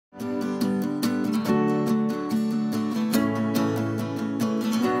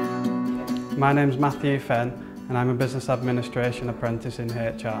My name's Matthew Fenn and I'm a Business Administration Apprentice in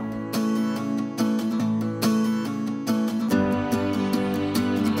HR.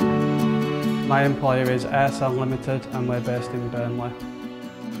 My employer is Aircelle Limited and we're based in Burnley.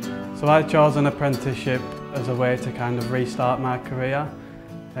 So I chose an apprenticeship as a way to kind of restart my career.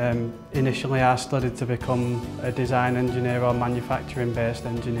 Initially I studied to become a design engineer or manufacturing based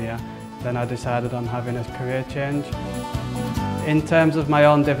engineer. Then I decided on having a career change. In terms of my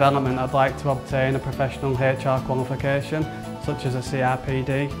own development, I'd like to obtain a professional HR qualification, such as a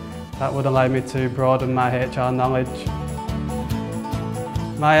CRPD. That would allow me to broaden my HR knowledge.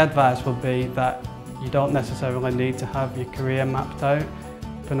 My advice would be that you don't necessarily need to have your career mapped out.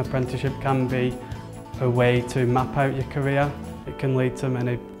 An apprenticeship can be a way to map out your career. It can lead to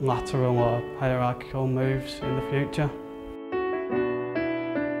many lateral or hierarchical moves in the future.